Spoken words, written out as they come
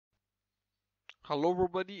Hello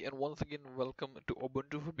everybody and once again welcome to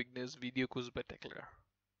Ubuntu for Beginners video course by TechLair.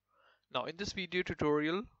 Now in this video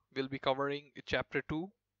tutorial we'll be covering chapter 2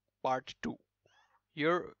 part 2.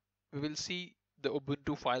 Here we will see the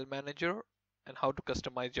Ubuntu file manager and how to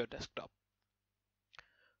customize your desktop.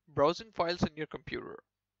 Browsing files on your computer.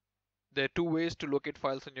 There are two ways to locate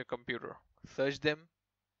files on your computer. Search them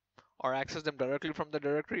or access them directly from the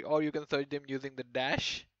directory, or you can search them using the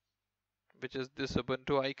dash, which is this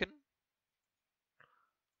Ubuntu icon,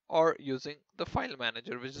 or using the file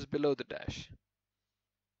manager, which is below the dash.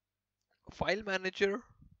 File manager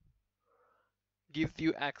gives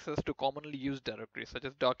you access to commonly used directories such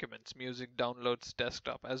as documents, music, downloads,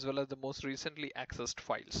 desktop, as well as the most recently accessed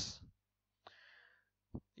files.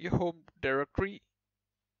 Your home directory,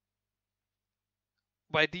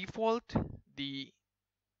 by default, the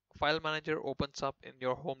file manager opens up in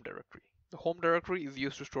your home directory. The home directory is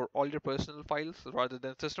used to store all your personal files rather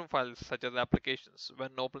than system files such as applications.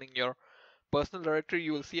 When opening your personal directory,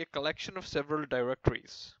 you will see a collection of several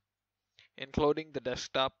directories, including the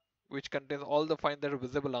desktop, which contains all the files that are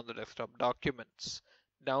visible on the desktop, documents,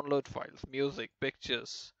 download files, music,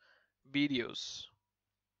 pictures, videos.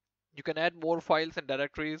 You can add more files and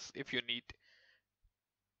directories if you need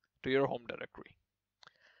to your home directory.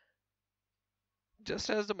 Just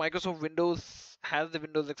as the Microsoft Windows has the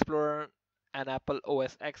Windows Explorer and Apple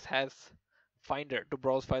OS X has Finder to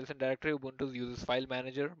browse files and directory, Ubuntu uses File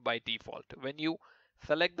Manager by default. When you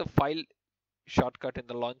select the file shortcut in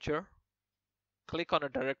the launcher, click on a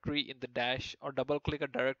directory in the dash or double click a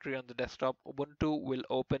directory on the desktop, Ubuntu will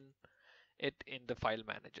open it in the file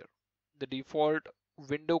manager. The default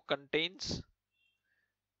window contains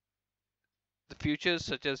the features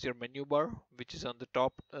such as your menu bar, which is on the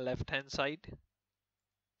top left hand side,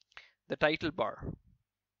 the title bar,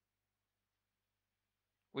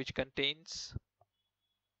 which contains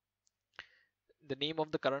the name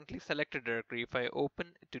of the currently selected directory. If I open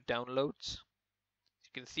to downloads,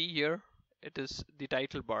 you can see here it is the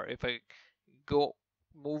title bar. If I go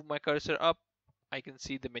move my cursor up, I can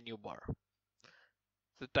see the menu bar.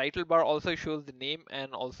 The title bar also shows the name,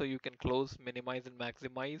 and also you can close, minimize and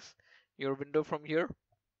maximize your window from here.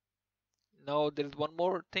 Now there is one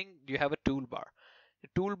more thing, you have a toolbar.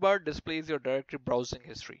 The toolbar displays your directory browsing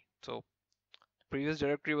history. So previous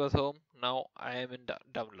directory was home, now I am in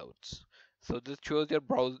downloads. So this shows your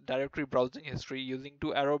directory browsing history. Using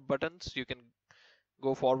two arrow buttons you can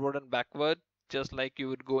go forward and backward just like you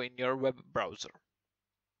would go in your web browser.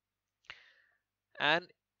 And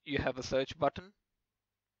you have a search button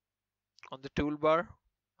on the toolbar,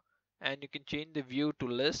 and you can change the view to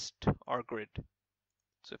list or grid.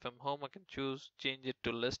 So if I'm home, I can change it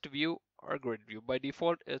to list view or grid view. By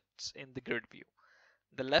default, it's in the grid view.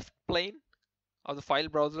 The left plane of the file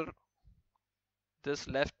browser, this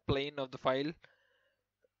left plane of the file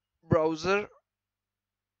browser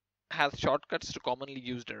has shortcuts to commonly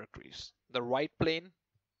used directories. The right plane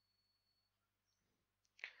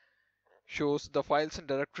shows the files and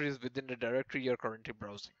directories within the directory you're currently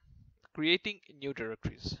browsing. Creating new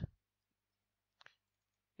directories.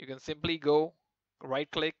 You can simply go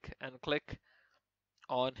right click and click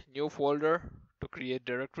on new folder to create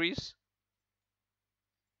directories.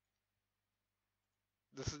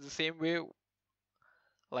 This is the same way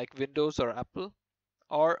like Windows or Apple.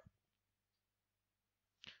 Or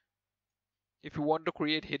if you want to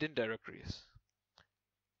create hidden directories,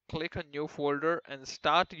 click on new folder and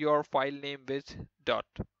start your file name with dot.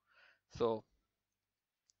 So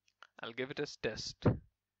I'll give it as test.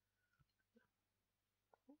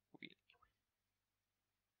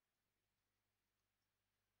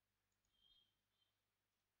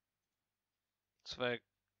 So I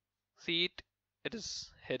see it, it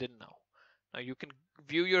is hidden now. Now you can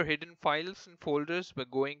view your hidden files and folders by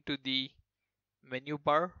going to the menu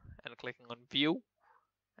bar and clicking on view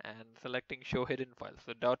and selecting show hidden files.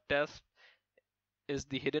 So dot test is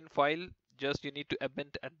the hidden file. Just you need to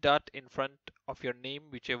append a dot in front of your name,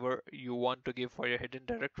 whichever you want to give for your hidden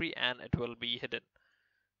directory, and it will be hidden.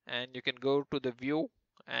 And you can go to the view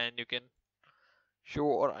and you can show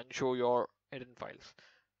or unshow your hidden files.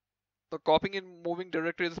 The copying and moving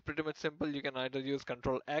directories is pretty much simple. You can either use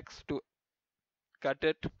Control X to cut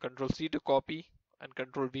it, Control C to copy, and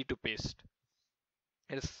Control V to paste.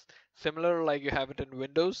 It's similar like you have it in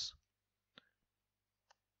Windows.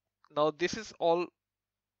 Now this is all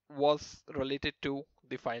was related to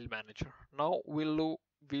the file manager. Now we'll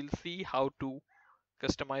see how to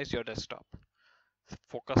customize your desktop.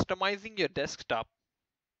 For customizing your desktop,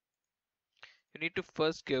 you need to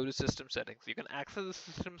first go to system settings. You can access the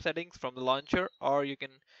system settings from the launcher, or you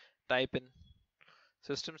can type in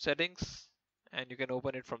system settings and you can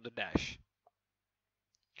open it from the dash.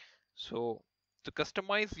 So to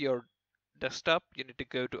customize your desktop, you need to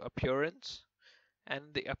go to Appearance, and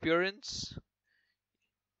the Appearance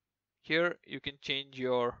here you can change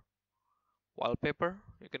your wallpaper.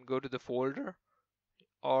 You can go to the folder,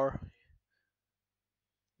 or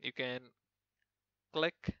you can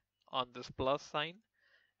click on this plus sign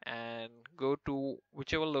and go to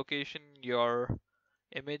whichever location your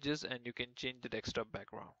image is, and you can change the desktop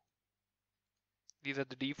background. These are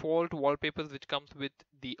the default wallpapers which comes with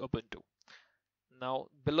the Ubuntu. Now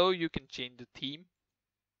below you can change the theme,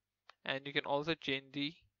 and you can also change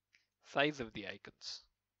the size of the icons.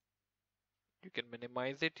 You can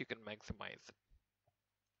minimize it, you can maximize it.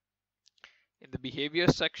 In the behavior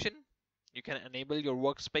section, you can enable your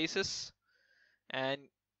workspaces, and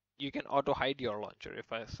you can auto hide your launcher.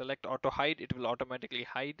 If I select auto hide, it will automatically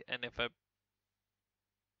hide, and if I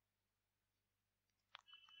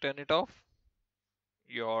turn it off,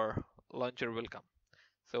 your launcher will come.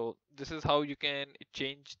 So this is how you can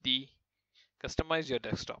customize your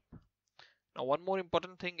desktop. Now one more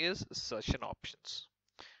important thing is session options.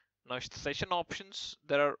 Now session options,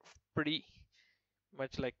 there are pretty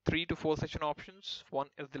much like 3 to 4 session options. One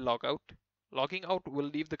is the logout. Logging out will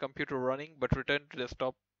leave the computer running but return to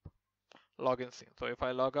desktop login screen. So if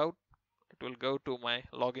I log out, it will go to my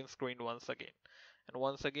login screen once again. And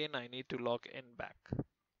once again, I need to log in back.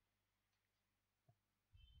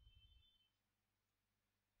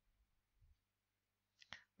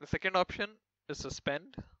 The second option is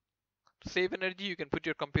suspend. To save energy, you can put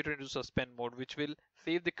your computer into suspend mode, which will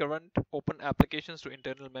save the current open applications to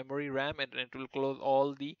internal memory RAM, and it will close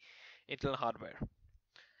all the internal hardware.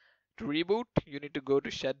 To reboot, you need to go to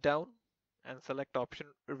shutdown and select option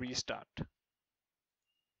restart.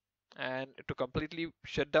 And to completely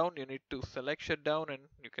shut down, you need to select shutdown and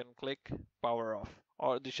you can click power off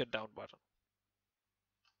or the shutdown button.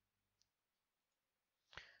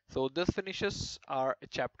 So this finishes our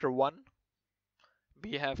chapter 1.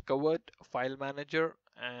 We have covered file manager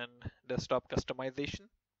and desktop customization.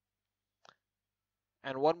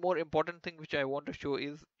 And one more important thing which I want to show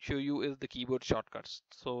you is the keyboard shortcuts.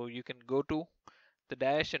 So you can go to the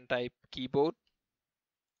dash and type keyboard,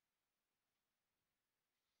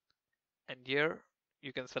 and here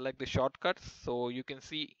you can select the shortcuts. So you can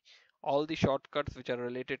see all the shortcuts which are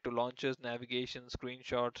related to launchers, navigation,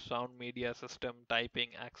 screenshots, sound, media, system, typing,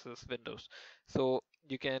 access, windows. So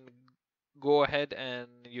you can go ahead and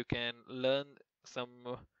you can learn some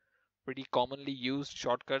pretty commonly used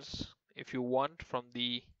shortcuts if you want from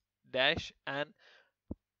the dash, and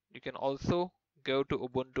you can also go to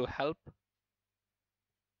Ubuntu help.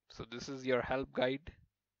 So this is your help guide,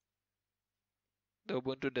 the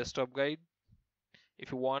Ubuntu desktop guide.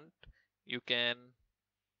 If you want, you can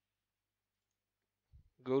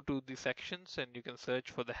go to the sections and you can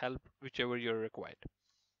search for the help whichever you're required.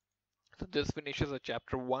 So this finishes a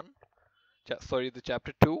chapter 1, the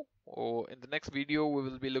chapter 2. Or in the next video we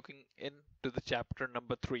will be looking into the chapter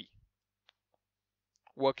number 3,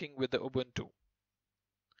 working with the Ubuntu.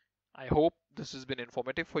 I hope this has been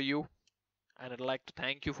informative for you, and I'd like to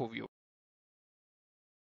thank you for viewing.